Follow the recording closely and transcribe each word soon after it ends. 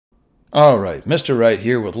All right, Mr. Wright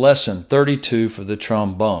here with lesson 32 for the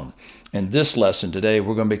trombone. In this lesson today,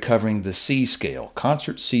 we're going to be covering the C scale,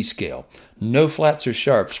 concert C scale. No flats or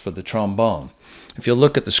sharps for the trombone. If you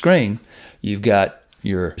look at the screen, you've got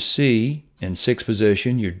your C in sixth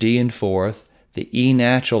position, your D in fourth, the E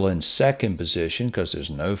natural in second position because there's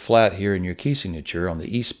no flat here in your key signature on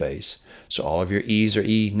the E space. So all of your E's are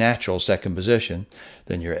E natural, second position.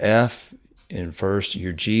 Then your F in first,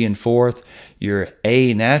 your G in fourth, your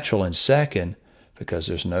A natural in second, because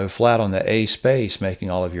there's no flat on the A space,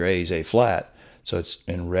 making all of your A's A flat. So it's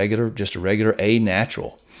in regular, just a regular A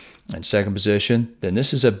natural in second position. Then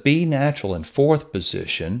this is a B natural in fourth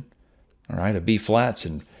position. All right, a B flat's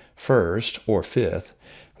in first or fifth,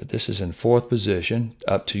 but this is in fourth position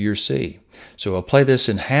up to your C. So we'll play this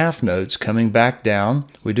in half notes coming back down.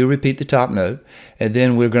 We do repeat the top note, and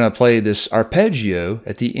then we're going to play this arpeggio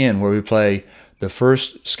at the end where we play the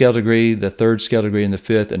first scale degree, the third scale degree, and the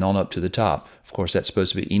fifth, and on up to the top. Of course, that's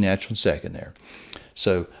supposed to be E natural in second there.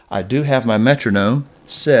 So I do have my metronome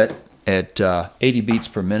set at 80 beats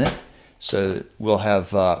per minute. So we'll have,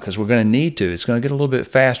 because we're going to need to, it's going to get a little bit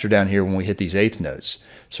faster down here when we hit these eighth notes.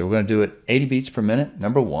 So we're going to do it 80 beats per minute,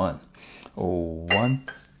 number one. 1,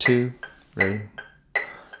 2, ready?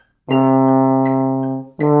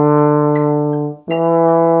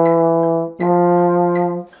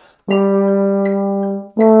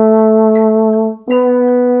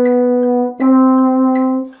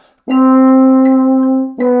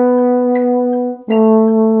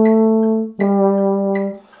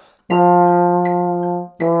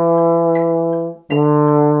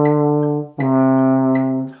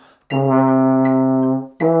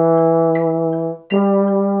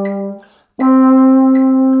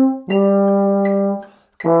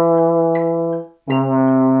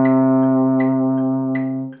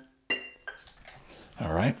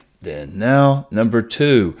 All right, then now number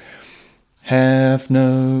two, half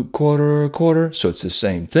note, quarter, quarter. So it's the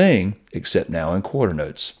same thing, except now in quarter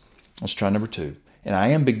notes. Let's try number two. And I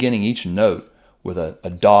am beginning each note with a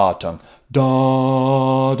da tongue.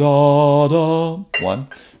 Da, da, da. 1,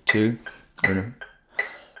 2, 3.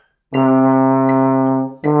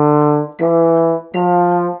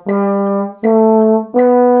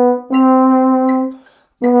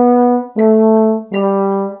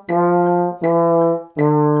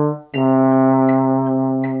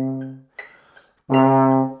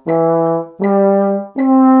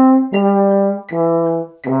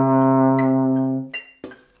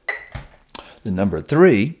 The number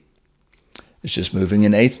three is just moving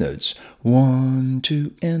in eighth notes. 1,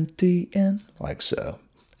 2, and the end, like so.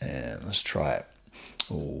 And let's try it.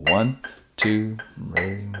 1, 2,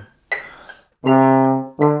 ready. All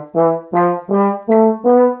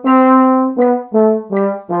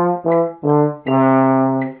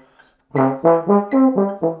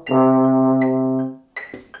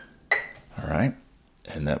right,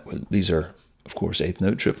 and these are, of course, eighth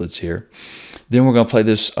note triplets here. Then we're going to play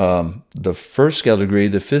this, the first scale degree,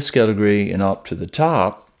 the fifth scale degree, and up to the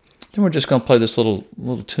top. Then we're just going to play this little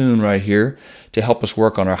tune right here to help us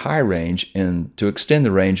work on our high range and to extend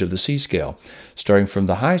the range of the C scale. Starting from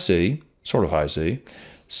the high C, sort of high C,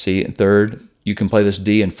 C in third. You can play this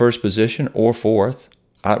D in first position or fourth.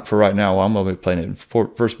 For right now, I'm going to be playing it in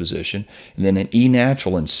first position. And then an E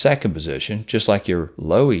natural in second position, just like your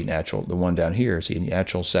low E natural, the one down here, is E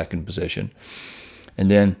natural second position. And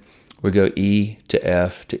then we go E to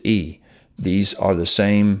F to E. These are the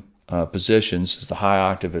same positions as the high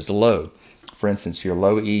octave as the low. For instance, your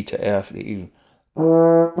low E to F to E.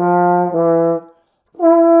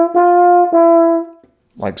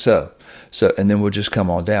 Like so. And then we'll just come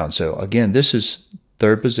on down. So again, this is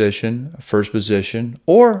third position, first position,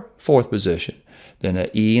 or fourth position. Then an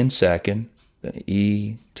E in second, then an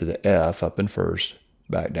E to the F up in first,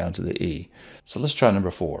 back down to the E. So let's try number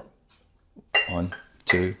 4. 1,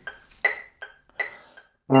 2.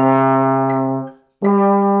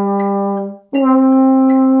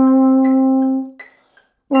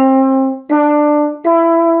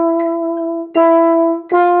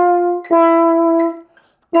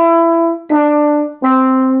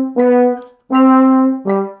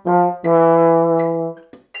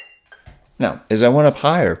 Now, as I went up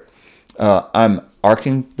higher, I'm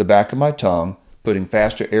arcing the back of my tongue, putting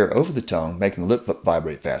faster air over the tongue, making the lip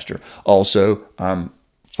vibrate faster. Also, I'm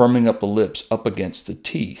firming up the lips up against the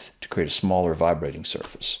teeth to create a smaller vibrating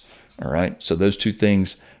surface. All right, so those two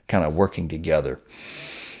things kind of working together.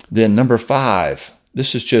 Then number 5,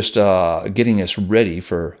 this is just getting us ready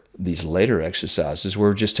for these later exercises.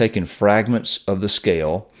 We're just taking fragments of the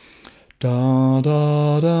scale, da,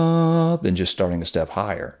 da, da, then just starting a step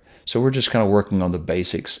higher. So we're just kind of working on the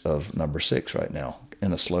basics of number 6 right now,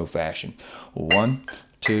 in a slow fashion. 1,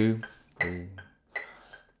 2, 3.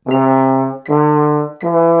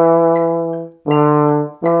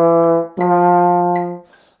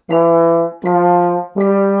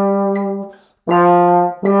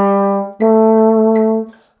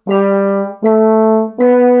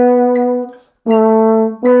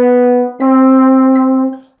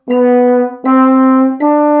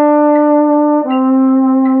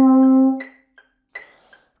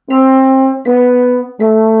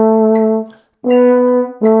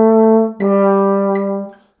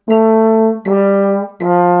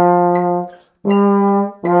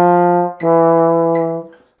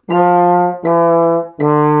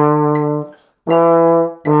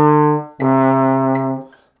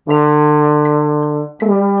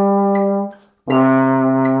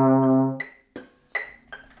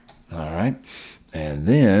 And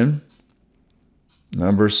then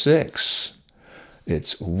number 6,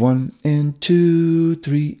 it's 1 and 2,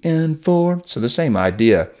 3 and 4. So the same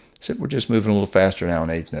idea, except we're just moving a little faster now on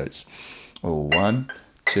 8th notes. 1,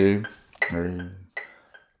 2, 3.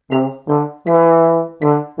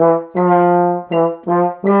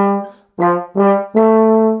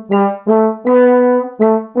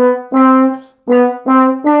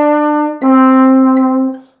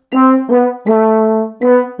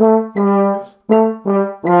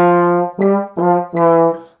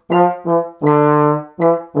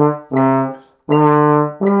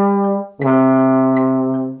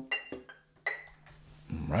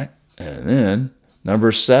 And then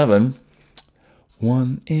number 7,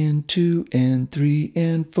 1 and 2 and 3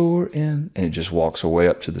 and 4 and it just walks away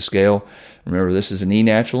up to the scale. Remember, this is an E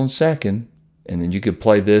natural in second, and then you could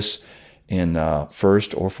play this in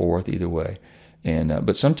first or fourth, either way. And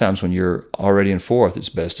but sometimes when you're already in fourth, it's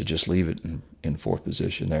best to just leave it in fourth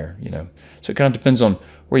position there, you know. So it kind of depends on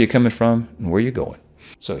where you're coming from and where you're going.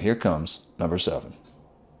 So here comes number 7.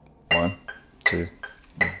 1, 2.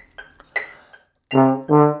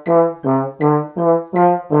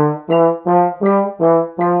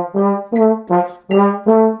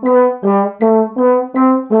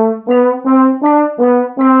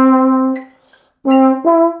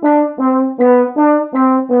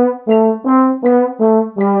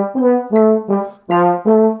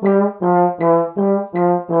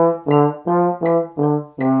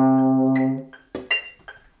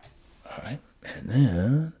 And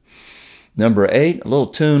then number 8, a little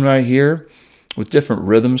tune right here with different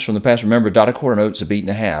rhythms from the past. Remember, dotted quarter notes, a beat and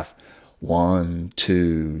a half. 1,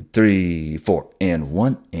 2, 3, 4, and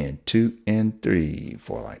 1 and 2 and 3,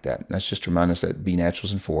 4, like that. That's just to remind us that B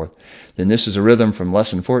natural's in fourth. Then this is a rhythm from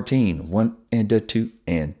lesson 14. 1 and a 2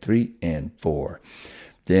 and 3 and 4.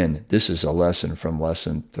 Then this is a lesson from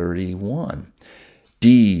lesson 31.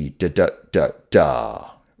 D da da da da.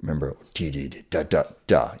 Remember,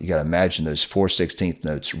 da-da-da-da-da. You got to imagine those 4/16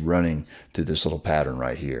 notes running through this little pattern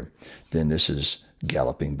right here. Then this is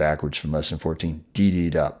galloping backwards from lesson 14.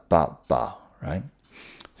 Dee-dee-da-ba-ba, right?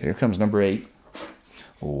 Here comes number 8.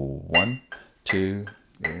 1, 2,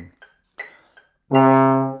 3.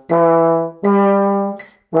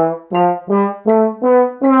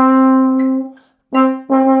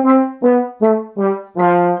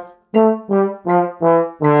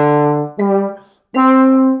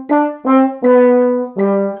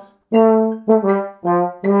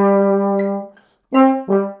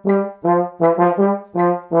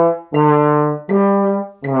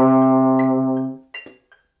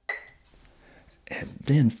 And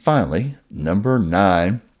then finally, number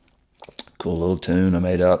 9, cool little tune I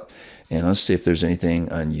made up, and let's see if there's anything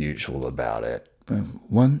unusual about it.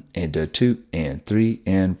 1 and a 2 and 3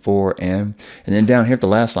 and 4 and then down here at the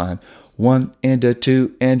last line, 1 and a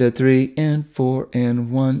 2 and a 3 and 4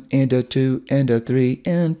 and 1 and a 2 and a 3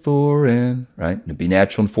 and 4 and, right? To be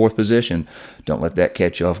natural in fourth position. Don't let that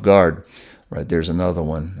catch you off guard. Right, there's another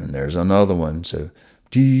one, and there's another one. So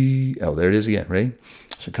D, oh, there it is again. Ready?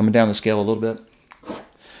 So coming down the scale a little bit.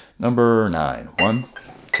 Number 9. 1,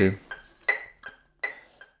 2.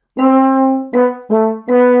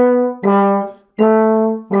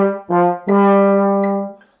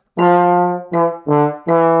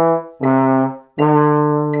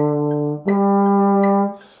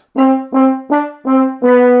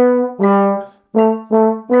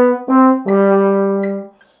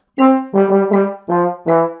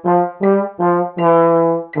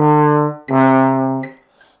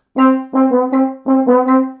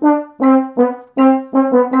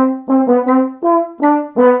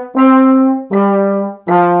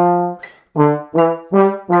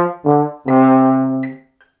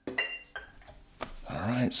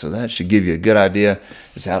 So that should give you a good idea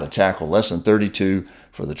as how to tackle lesson 32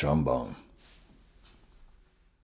 for the trombone.